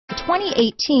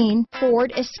2018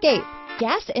 Ford Escape.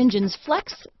 Gas engines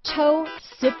flex, tow,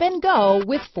 sip and go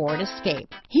with Ford Escape.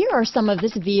 Here are some of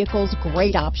this vehicle's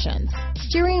great options: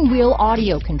 steering wheel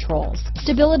audio controls,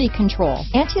 stability control,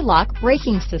 anti-lock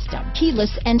braking system,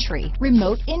 keyless entry,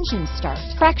 remote engine start,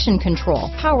 traction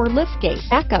control, power liftgate,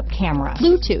 backup camera,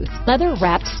 Bluetooth,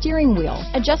 leather-wrapped steering wheel,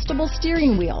 adjustable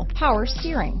steering wheel, power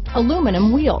steering,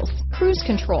 aluminum wheels, cruise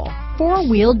control,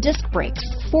 four-wheel disc brakes,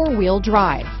 four-wheel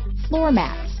drive, floor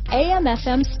mats,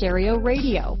 AM/FM stereo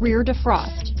radio, rear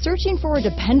defrost. Searching for a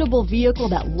dependable vehicle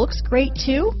that looks great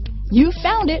too? You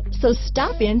found it, so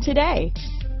stop in today.